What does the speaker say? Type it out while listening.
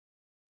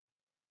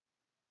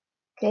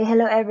Okay,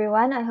 hello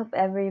everyone. I hope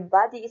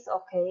everybody is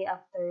okay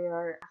after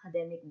your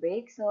academic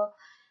break. So,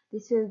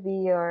 this will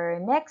be your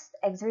next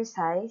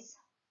exercise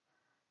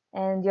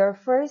and your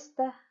first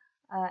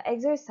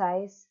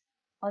exercise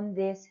on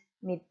this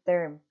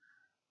midterm.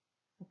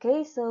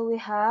 Okay, so we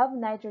have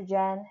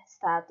nitrogen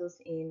status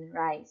in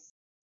rice.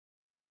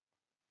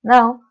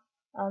 Now,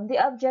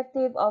 the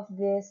objective of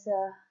this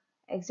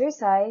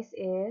exercise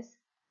is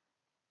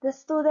the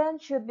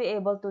student should be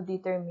able to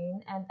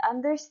determine and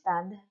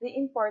understand the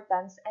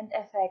importance and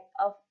effect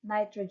of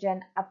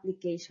nitrogen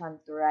application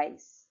to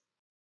rice.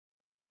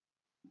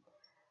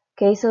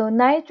 Okay, so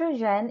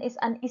nitrogen is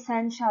an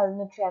essential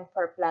nutrient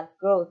for plant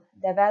growth,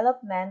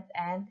 development,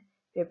 and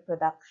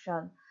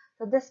reproduction.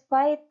 So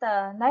despite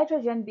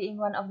nitrogen being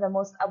one of the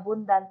most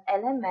abundant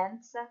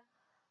elements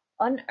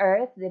on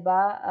Earth,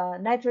 diba,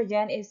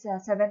 nitrogen is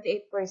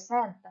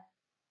 78%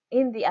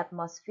 in the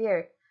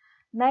atmosphere.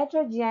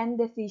 Nitrogen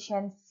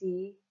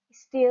deficiency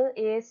still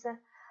is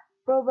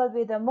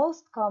probably the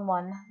most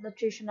common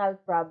nutritional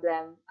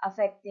problem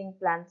affecting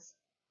plants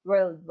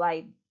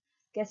worldwide.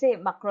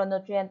 Kasi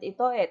macronutrient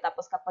ito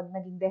tapos kapag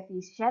naging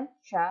deficient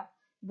siya,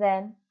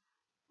 then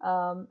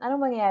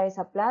anong mangyayari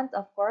sa plant?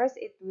 Of course,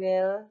 it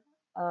will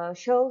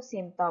show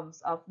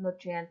symptoms of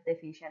nutrient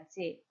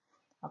deficiency.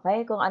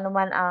 Okay? Kung ano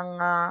man ang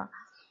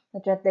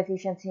nutrient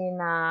deficiency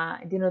na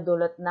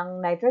dinudulot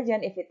ng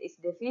nitrogen, if it is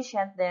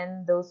deficient,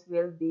 then those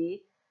will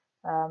be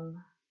um,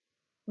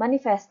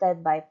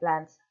 manifested by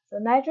plants. So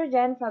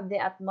nitrogen from the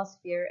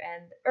atmosphere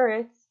and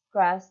Earth's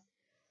crust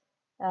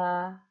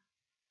uh,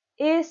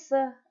 is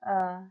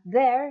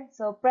there.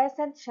 So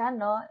present siya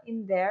no,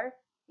 in there,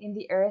 in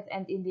the Earth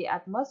and in the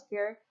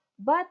atmosphere,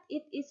 but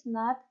it is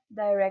not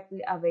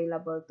directly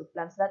available to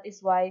plants. That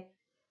is why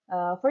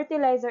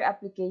fertilizer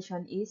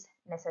application is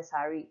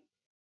necessary.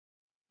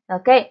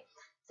 Okay,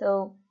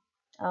 so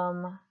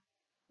um,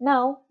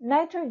 now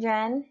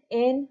nitrogen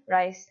in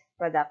rice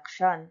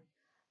production.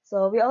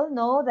 So we all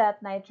know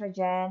that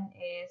nitrogen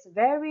is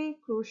very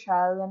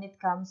crucial when it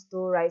comes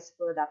to rice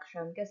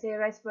production. Kasi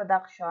rice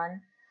production,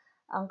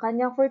 ang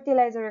kanyang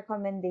fertilizer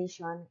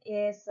recommendation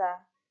is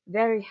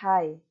very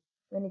high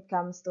when it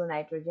comes to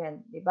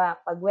nitrogen.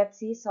 Diba? Pag wet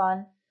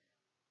season,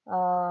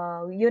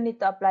 you need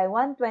to apply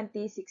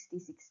 120, 60,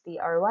 60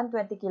 or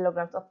 120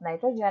 kilograms of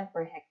nitrogen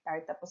per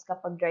hectare. Tapos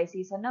kapag dry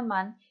season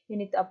naman, you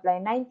need to apply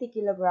 90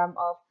 kilogram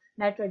of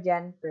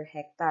nitrogen per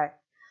hectare.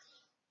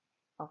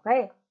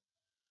 Okay.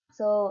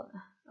 So,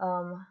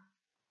 um,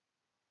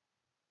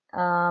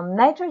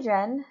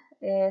 nitrogen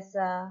is,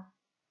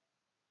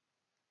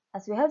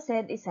 as we have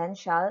said,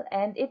 essential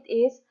and it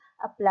is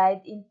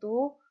applied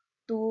into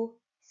two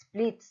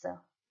splits.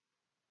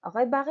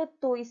 Okay, bakit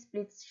two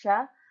splits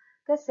siya?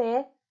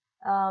 Kasi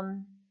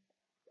um,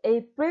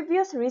 a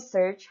previous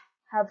research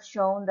have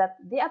shown that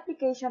the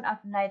application of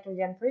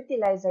nitrogen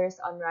fertilizers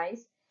on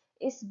rice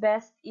is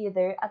best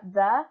either at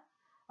the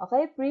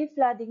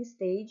pre-flooding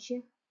stage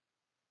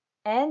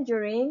and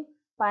during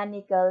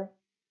panicle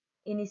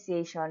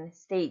initiation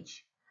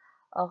stage.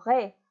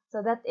 Okay,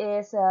 so that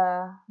is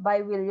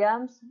by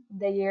Williams,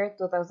 the year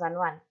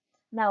 2001.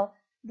 Now,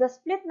 the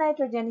split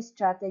nitrogen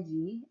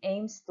strategy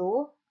aims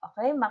to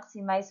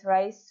maximize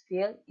rice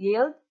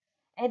yield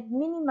and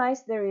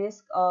minimize the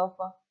risk of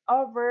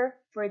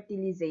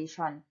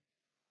over-fertilization.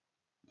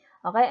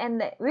 Okay,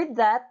 and with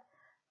that,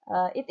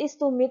 it is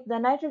to meet the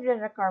nitrogen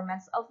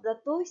requirements of the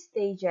two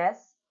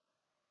stages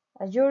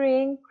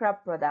during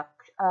crop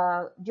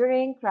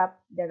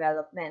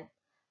development.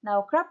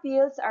 Now, crop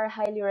yields are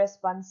highly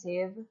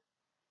responsive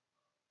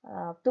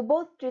to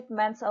both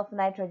treatments of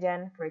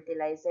nitrogen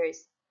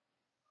fertilizers.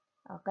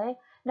 Okay,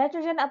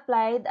 nitrogen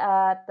applied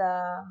at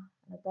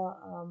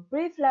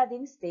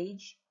pre-flooding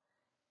stage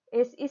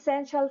is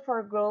essential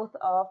for growth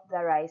of the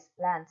rice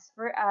plants,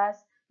 whereas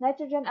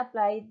nitrogen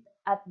applied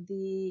at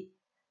the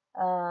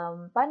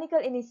panicle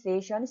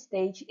initiation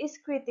stage is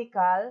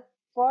critical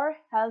for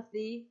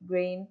healthy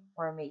grain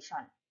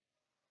formation.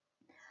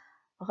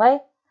 Okay,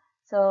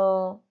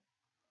 so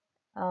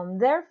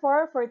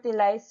therefore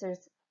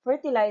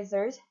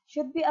fertilizers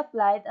should be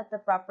applied at the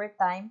proper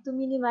time to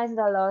minimize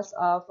the loss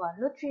of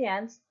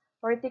nutrients,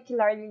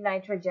 particularly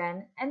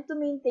nitrogen, and to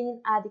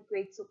maintain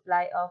adequate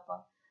supply of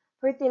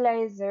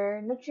fertilizer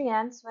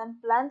nutrients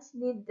when plants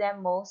need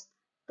them most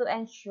to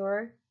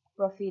ensure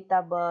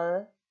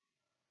profitable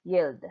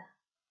yield.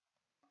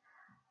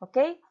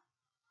 Okay?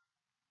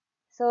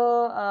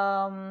 So,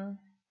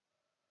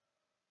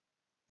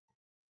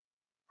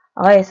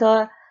 okay,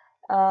 so,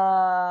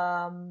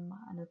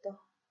 ano to?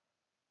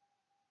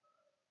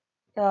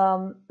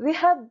 We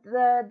have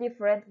the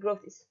different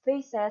growth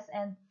phases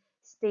and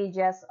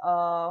stages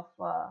of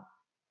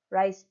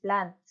rice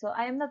plant. So,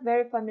 I am not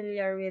very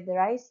familiar with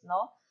rice,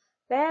 no?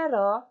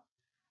 Pero,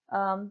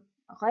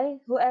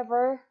 okay,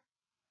 whoever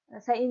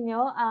sa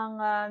inyo ang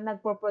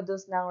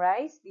nagpo-produce ng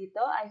rice dito,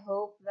 I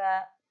hope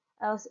that,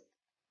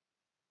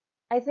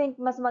 I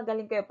think mas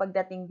magaling kayo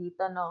pagdating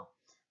dito, no?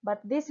 But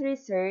this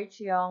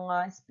research, yung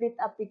split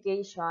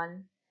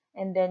application,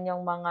 and then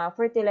yung mga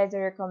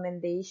fertilizer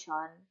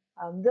recommendation,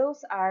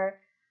 those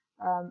are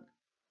um,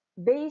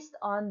 based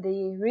on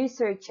the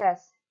researches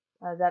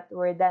that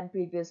were done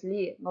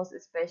previously, most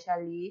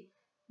especially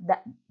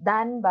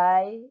done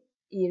by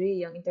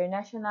IRI, yung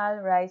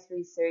International Rice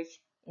Research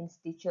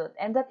Institute.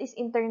 And that is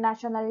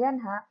international yan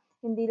ha,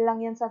 hindi lang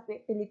yan sa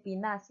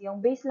Pilipinas.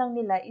 Yung base lang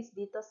nila is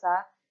dito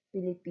sa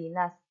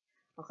Pilipinas.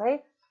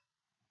 Okay?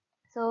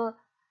 So,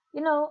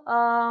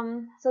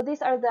 so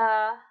these are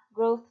the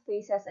growth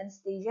phases and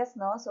stages,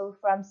 no? So,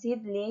 from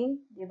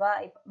seedling, di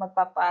ba,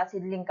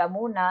 magpapa-seedling ka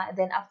muna.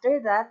 Then, after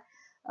that,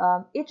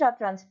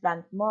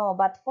 itra-transplant mo.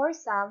 But for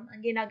some,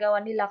 ang ginagawa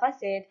nila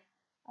kasi,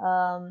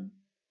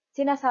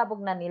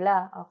 sinasabog na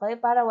nila, okay?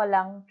 Para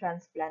walang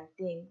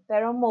transplanting.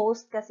 Pero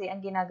most kasi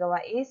ang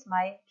ginagawa is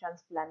may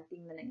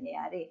transplanting na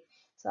nangyayari.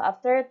 So,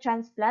 after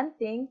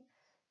transplanting,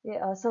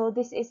 so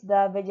this is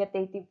the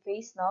vegetative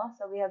phase, no?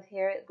 So we have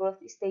here growth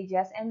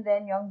stages and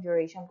then yung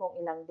duration kung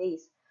ilang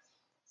days.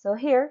 So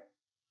here,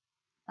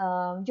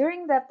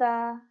 during that,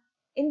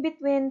 in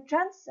between,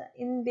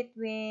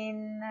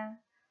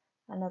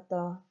 ano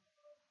to?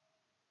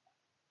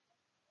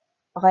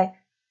 Okay,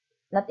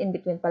 not in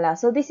between pala.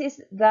 So this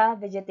is the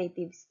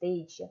vegetative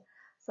stage.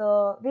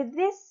 So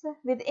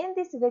within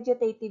this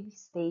vegetative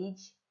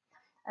stage,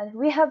 and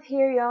we have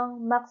here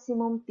yung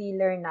maximum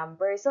tiller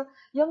number. So,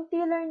 yung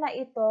tiller na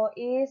ito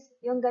is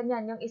yung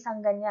ganyan, yung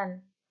isang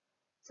ganyan.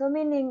 So,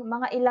 meaning,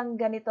 mga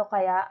ilang ganito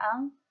kaya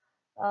ang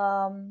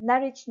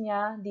na-reach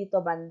niya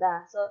dito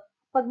banda. So,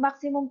 pag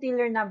maximum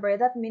tiller number,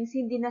 that means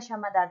hindi na siya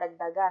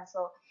madadagdagan.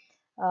 So,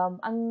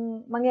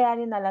 ang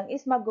mangyayari na lang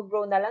is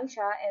mag-grow na lang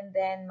siya and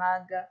then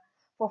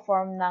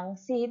mag-form ng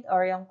seed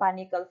or yung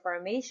panicle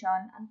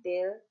formation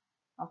until,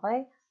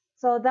 okay?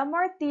 So, the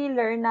more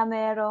tiller na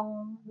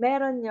meron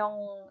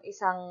yung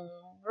isang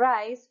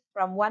rice,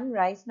 from one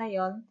rice na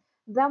yon,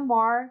 the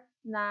more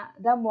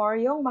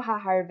yung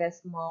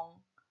maha-harvest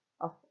mong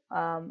of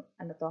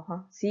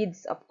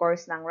seeds, of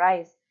course, ng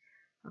rice.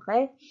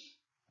 Okay?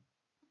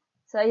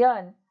 So,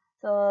 ayun.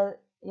 So,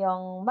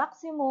 yung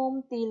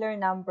maximum tiller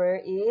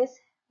number is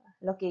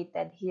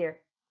located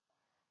here.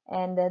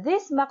 And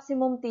this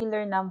maximum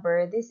tiller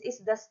number, this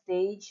is the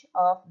stage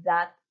of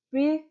that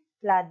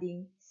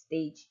pre-flooding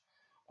stage.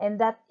 And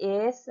that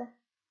is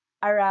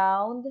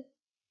around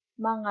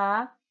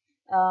mga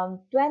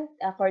 20,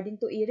 according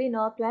to IRI,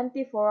 no,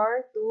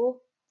 24 to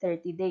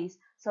 30 days.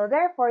 So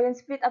therefore, yung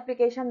split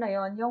application na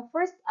yon, yung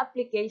first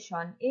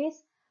application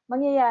is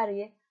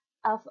mangyayari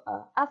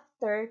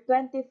after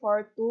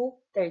 24 to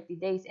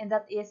 30 days. And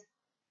that is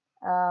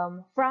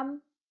from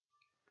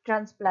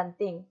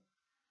transplanting.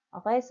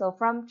 Okay, so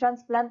from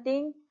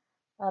transplanting,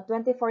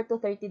 24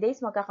 to 30 days,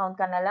 magka-count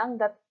ka na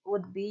lang. That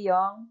would be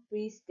yung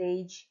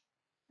pre-stage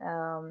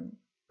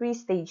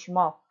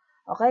mo.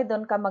 Okay,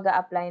 doon ka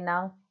mag-a-apply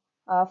ng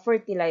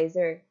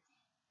fertilizer.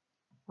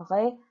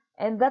 Okay,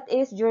 and that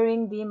is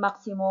during the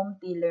maximum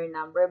tiller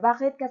number.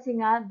 Bakit? Kasi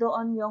nga,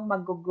 doon yung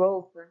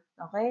mag-growth.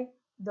 Okay,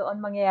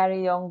 doon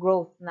mangyayari yung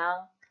growth ng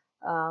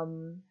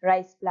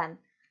rice plant.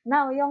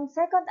 Now, yung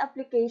second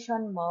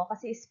application mo,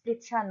 kasi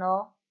split siya,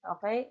 no?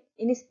 Okay?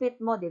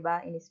 Ini-split mo, di ba?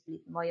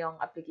 Ini-split mo yung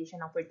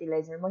application ng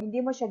fertilizer mo.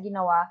 Hindi mo siya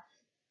ginawa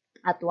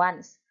at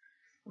once.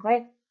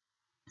 Okay?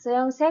 So,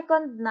 yung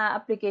second na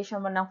application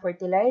mo ng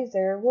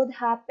fertilizer would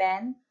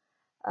happen,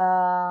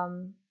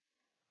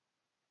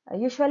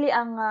 usually,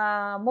 ang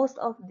most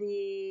of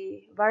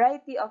the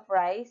variety of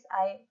rice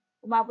ay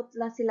umabot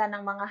lang sila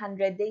ng mga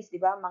 100 days,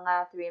 di ba?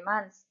 Mga 3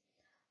 months.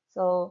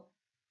 So,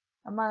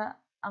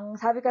 ang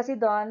sabi kasi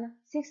doon,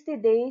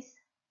 60 days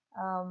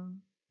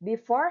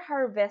before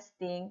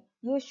harvesting,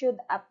 you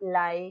should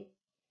apply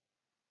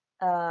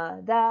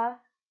the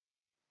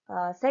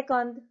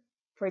second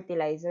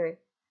fertilizer.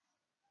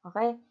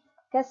 Okay?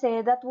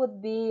 Kasi that would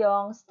be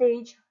yung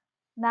stage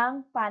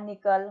ng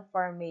panicle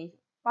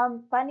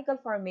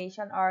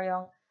formation or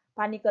yung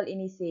panicle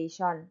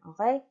initiation.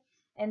 Okay?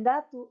 And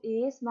that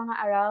is mga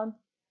around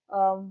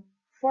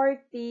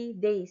 40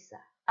 days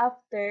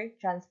after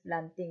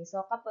transplanting.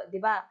 So, kapag, di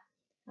ba,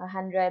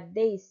 100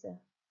 days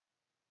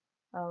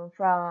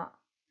from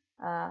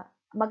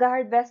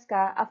mag-harvest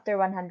ka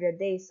after 100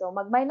 days. So,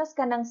 mag-minus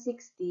ka ng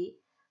 60.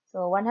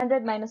 So,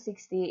 100 minus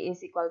 60 is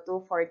equal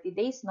to 40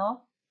 days,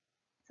 no?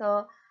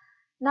 So,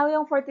 now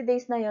yung 40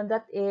 days na yun,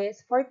 that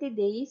is 40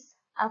 days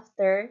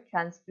after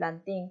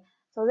transplanting.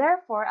 So,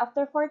 therefore,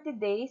 after 40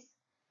 days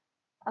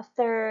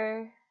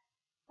after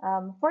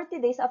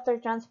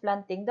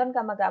transplanting, doon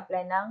ka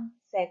mag-apply ng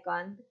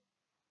second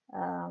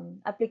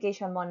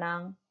application mo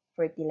ng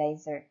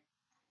fertilizer.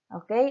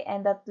 Okay,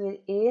 and that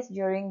is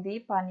during the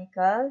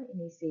panicle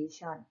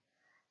initiation.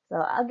 So,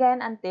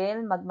 again,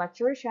 until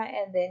mag-mature siya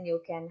and then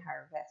you can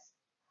harvest.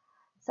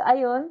 So,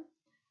 ayun,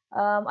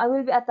 I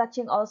will be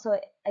attaching also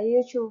a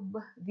YouTube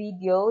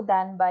video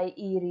done by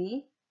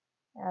IRI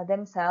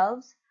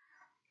themselves.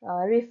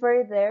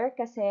 Refer there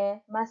kasi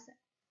mas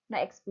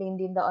na-explain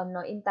din doon,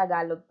 no, in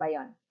Tagalog pa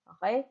yon.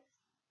 Okay?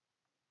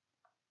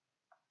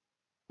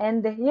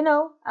 And,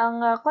 ang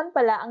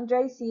ang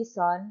dry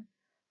season,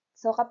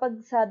 so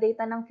kapag sa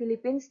data ng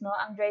Philippines, no,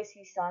 ang dry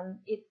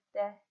season,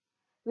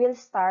 will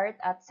start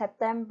at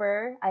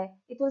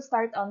it will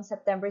start on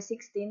September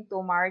 16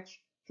 to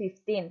March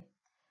 15.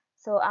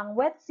 So, ang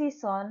wet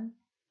season,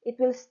 it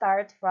will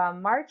start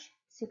from March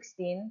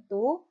 16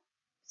 to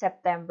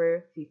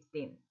September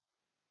 15.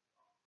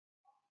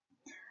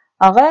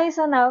 Okay,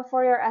 so now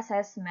for your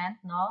assessment,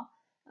 no?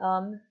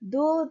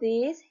 Do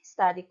this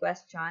study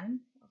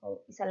question.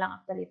 So, isa lang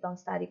actually itong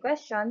study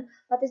question.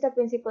 What is the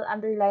principle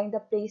underlying the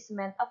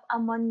placement of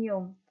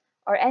ammonium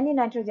or any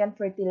nitrogen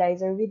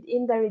fertilizer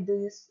within the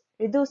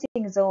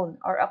reducing zone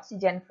or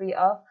oxygen-free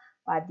of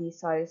paddy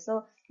soil?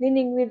 So,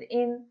 meaning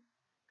within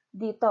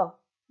dito,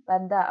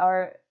 banda,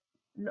 or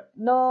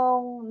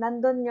nung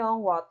nandun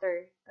yung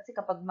water. Kasi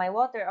kapag may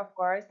water, of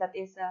course, that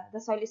is,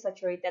 the soil is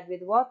saturated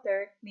with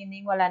water,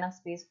 meaning wala nang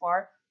space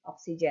for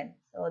oxygen.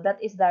 So, that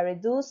is the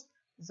reduced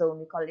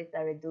zone. We call it the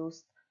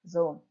reduced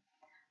zone.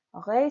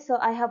 Okay, so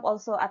I have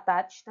also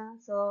attached.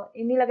 So,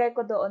 inilagay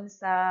ko doon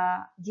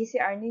sa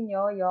GCR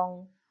ninyo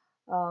yung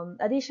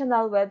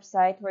additional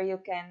website where you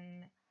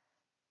can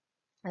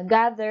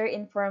gather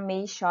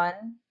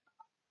information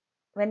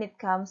when it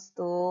comes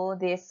to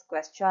this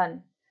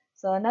question.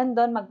 So,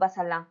 nandun,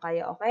 magbasa lang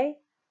kayo,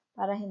 okay?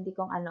 Para hindi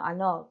kung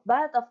ano-ano.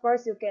 But, of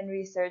course, you can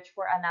research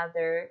for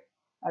another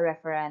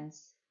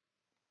reference.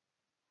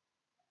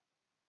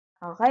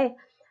 Okay.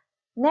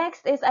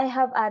 Next is I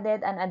have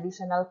added an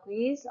additional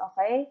quiz,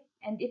 okay?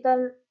 And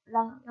ito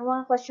lang, yung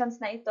mga questions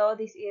na ito,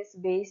 this is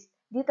based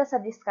dito sa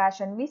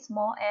discussion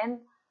mismo and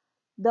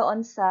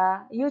doon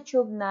sa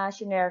YouTube na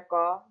shinare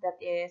ko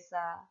that is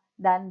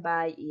done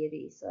by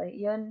Iris. So,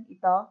 yun,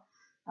 ito.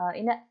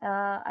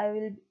 I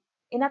will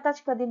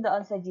inattach ko din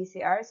doon sa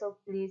GCR. So,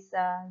 please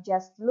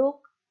just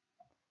look.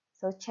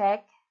 So,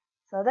 check.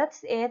 So,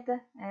 that's it.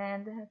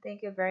 And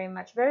thank you very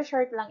much. Very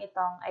short lang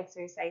itong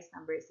exercise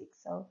number 6.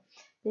 So,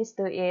 please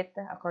do it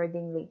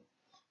accordingly.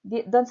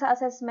 Doon sa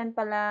assessment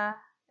pala,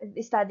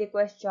 study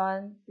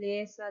question,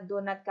 please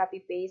do not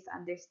copy-paste,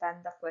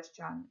 understand the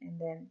question. And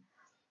then,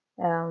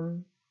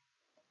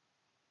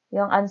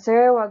 yung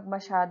answer, wag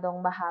masyadong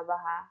mahaba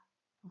ha.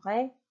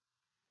 Okay?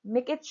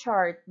 Make it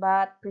short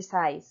but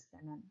precise.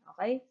 Ganun.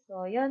 Okay?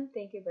 So, yun.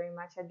 Thank you very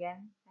much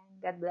again.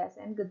 And God bless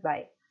and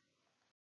goodbye.